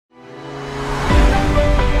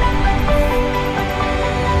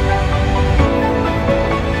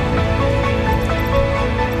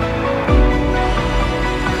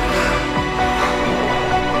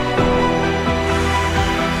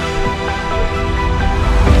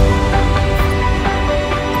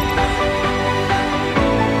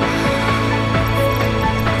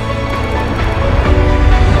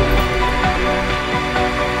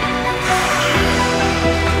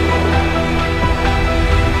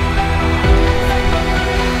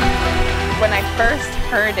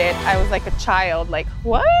heard it, I was like a child, like,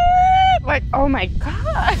 what? Like, oh my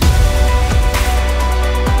God.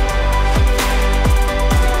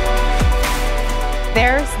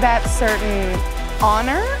 There's that certain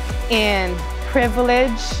honor and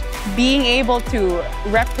privilege being able to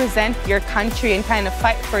represent your country and kind of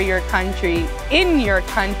fight for your country in your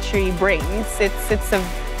country brings. It's a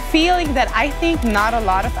feeling that I think not a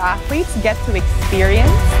lot of athletes get to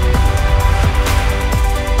experience.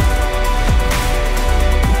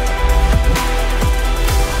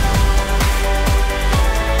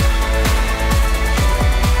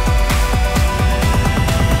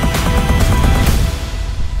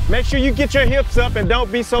 Make sure you get your hips up and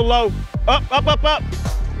don't be so low. Up, up, up, up.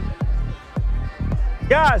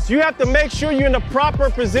 Guys, you have to make sure you're in the proper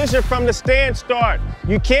position from the stand start.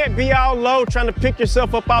 You can't be all low trying to pick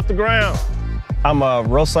yourself up off the ground. I'm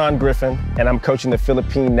Rohsaan Griffin, and I'm coaching the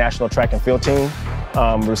Philippine national track and field team.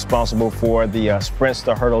 I'm responsible for the sprints,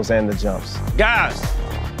 the hurdles, and the jumps. Guys,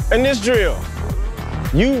 in this drill,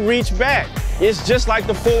 you reach back. It's just like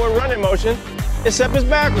the forward running motion, except it's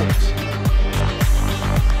backwards.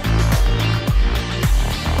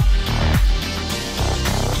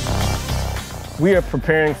 We are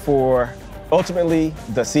preparing for, ultimately,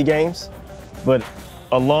 the SEA Games, but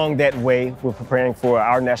along that way, we're preparing for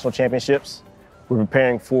our national championships. We're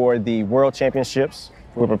preparing for the World Championships.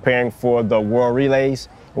 We're preparing for the World Relays.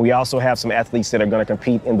 We also have some athletes that are going to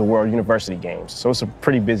compete in the World University Games. So it's a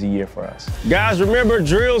pretty busy year for us. Guys, remember,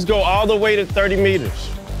 drills go all the way to 30 meters.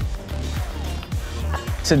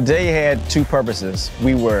 Today had two purposes.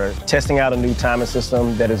 We were testing out a new timing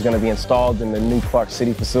system that is going to be installed in the new Clark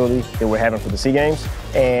City facility that we're having for the SEA Games.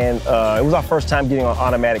 And it was our first time getting on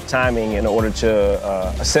automatic timing in order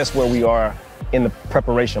to assess where we are in the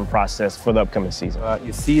preparation process for the upcoming season.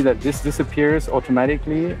 You see that this disappears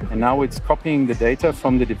automatically, and now it's copying the data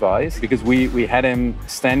from the device because we had him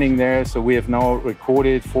standing there, so we have now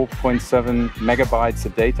recorded 4.7 megabytes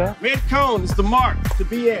of data. Red cone is the mark to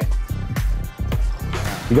be at.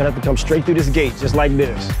 You're gonna have to come straight through this gate, just like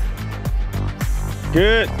this.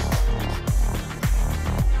 Good.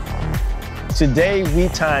 Today, we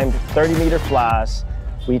timed 30-meter flies.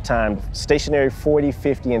 We timed stationary 40,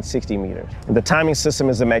 50, and 60 meters. And the timing system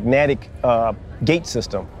is a magnetic gate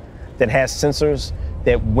system that has sensors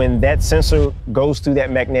that when that sensor goes through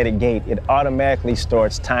that magnetic gate, it automatically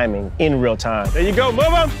starts timing in real time. There you go, move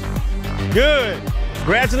them. Good.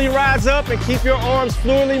 Gradually rise up and keep your arms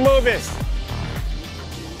fluidly moving.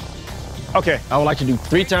 Okay, I would like to do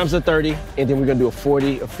 3 times the 30, and then we're gonna do a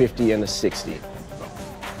 40, a 50, and a 60.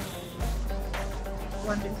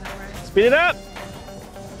 Speed it up.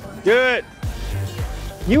 Good.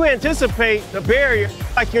 You anticipate the barrier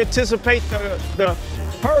like you anticipate the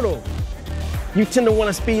hurdle. You tend to want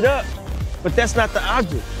to speed up, but that's not the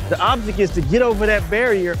object. The object is to get over that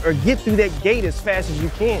barrier or get through that gate as fast as you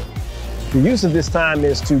can. The use of this time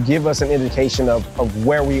is to give us an indication of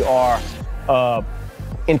where we are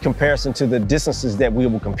in comparison to the distances that we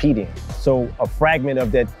will compete in. So a fragment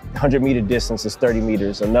of that 100-meter distance is 30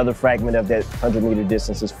 meters. Another fragment of that 100-meter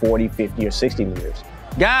distance is 40, 50, or 60 meters.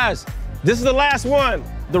 Guys, this is the last one.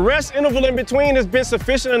 The rest interval in between has been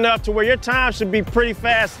sufficient enough to where your time should be pretty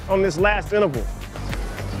fast on this last interval.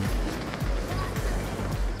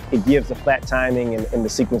 It gives the flat timing and the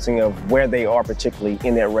sequencing of where they are particularly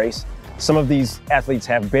in that race. Some of these athletes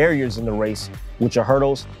have barriers in the race, which are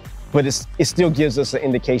hurdles, but it still gives us an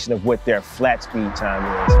indication of what their flat speed time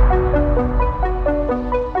is.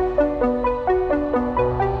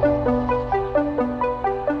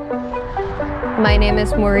 My name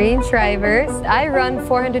is Maureen Schrijvers. I run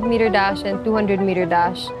 400-meter dash and 200-meter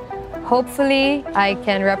dash. Hopefully, I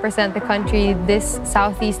can represent the country this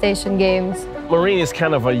Southeast Asian Games. Maureen is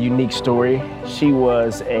kind of a unique story. She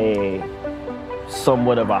was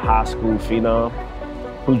somewhat of a high school phenom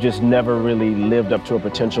who just never really lived up to her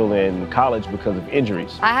potential in college because of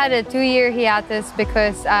injuries. I had a 2-year hiatus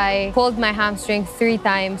because I pulled my hamstring 3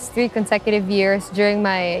 times, 3 consecutive years during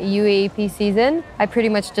my UAAP season. I pretty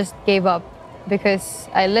much just gave up because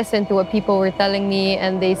I listened to what people were telling me,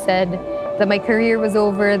 and they said that my career was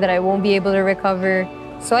over, that I won't be able to recover.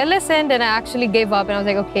 So I listened and I actually gave up, and I was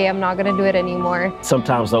like, okay, I'm not gonna do it anymore.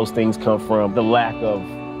 Sometimes those things come from the lack of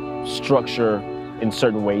structure in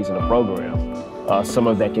certain ways in a program. Some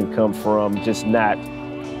of that can come from just not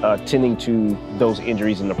tending to those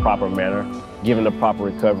injuries in the proper manner, giving the proper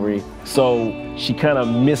recovery. So she kind of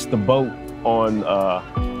missed the boat on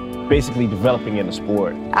basically developing in the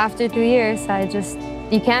sport. After 2 years,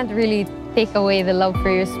 you can't really take away the love for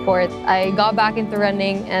your sport. I got back into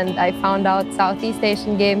running and I found out Southeast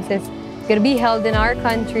Asian Games is gonna be held in our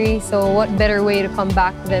country, so what better way to come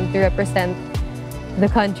back than to represent the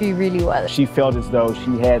country really well. She felt as though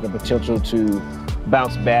she had the potential to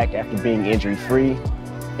bounce back after being injury-free.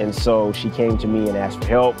 And so she came to me and asked for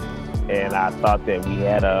help. And I thought that we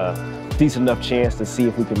had a decent enough chance to see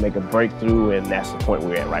if we could make a breakthrough, and that's the point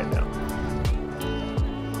we're at right now.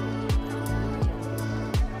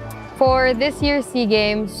 For this year's SEA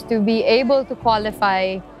Games, to be able to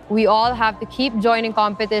qualify, we all have to keep joining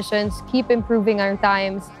competitions, keep improving our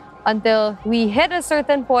times until we hit a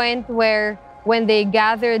certain point where when they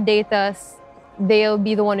gather data, they'll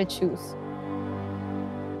be the one to choose.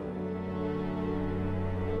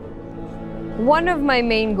 One of my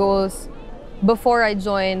main goals before I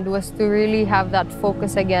joined was to really have that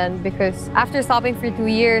focus again, because after stopping for 2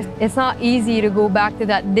 years, it's not easy to go back to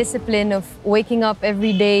that discipline of waking up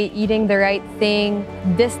every day, eating the right thing,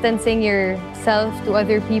 distancing yourself to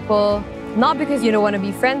other people. Not because you don't want to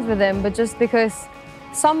be friends with them, but just because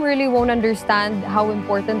some really won't understand how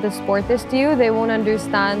important the sport is to you. They won't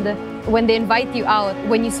understand when they invite you out.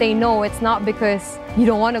 When you say no, it's not because you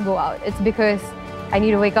don't want to go out. It's because I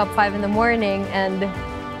need to wake up 5 in the morning and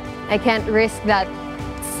I can't risk that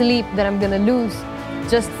sleep that I'm gonna lose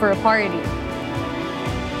just for a party.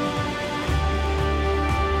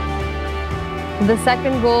 The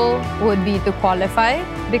second goal would be to qualify,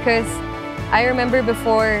 because I remember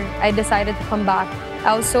before I decided to come back,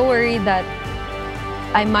 I was so worried that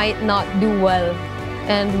I might not do well.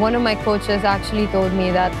 And one of my coaches actually told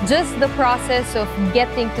me that just the process of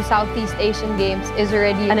getting to Southeast Asian Games is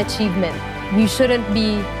already an achievement. You shouldn't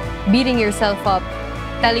be beating yourself up,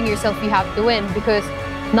 telling yourself you have to win, because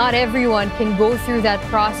not everyone can go through that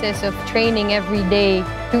process of training every day,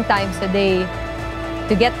 2 times a day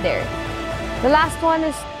to get there. The last one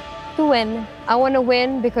is to win. I want to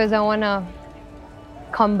win because I want to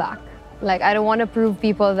come back. Like, I don't want to prove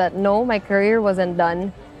people that no, my career wasn't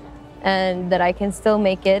done and that I can still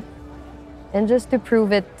make it. And just to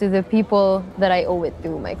prove it to the people that I owe it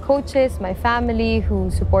to, my coaches, my family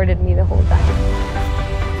who supported me the whole time.